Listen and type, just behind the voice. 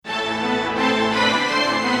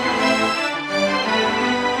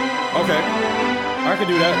Okay. I can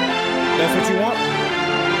do that. That's what you want?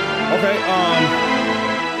 Okay,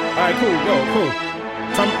 alright, cool, yo, cool.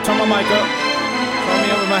 Turn my mic up. Turn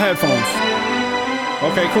me up with my headphones.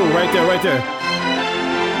 Okay, cool, right there.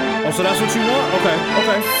 Oh, so that's what you want? Okay.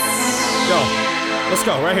 Yo, let's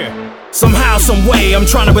go, right here. Somehow, some way, I'm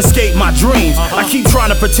trying to escape my dreams. I keep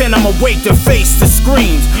trying to pretend I'm awake to face the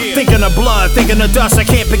screams. Thinking of blood, thinking of dust, I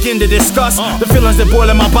can't begin to discuss the feelings that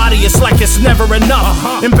boil in my body, it's like it's never enough.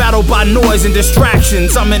 Embattled by noise and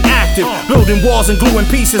distractions, I'm inactive. Building walls and gluing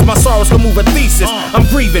pieces, my sorrows can move a thesis. I'm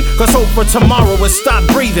grieving, cause hope for tomorrow has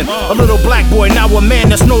stopped breathing. A little black boy, now a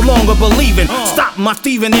man that's no longer believing. Stop my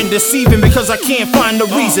thieving and deceiving, because I can't find a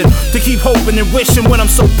reason to keep hoping and wishing when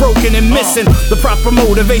I'm so broken and missing the proper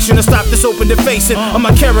motivation to stop this open to facing. I'm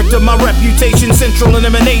my character, my reputation, central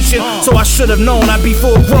elimination. So I should have known I'd be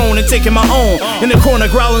full grown and taking my own. In the corner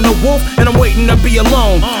growling a wolf, and I'm waiting to be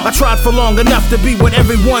alone. I tried for long enough to be what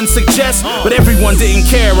everyone suggests, but everyone didn't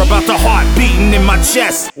care about the heart beating in my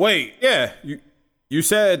chest. Wait, yeah, you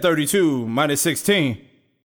said 32 minus 16.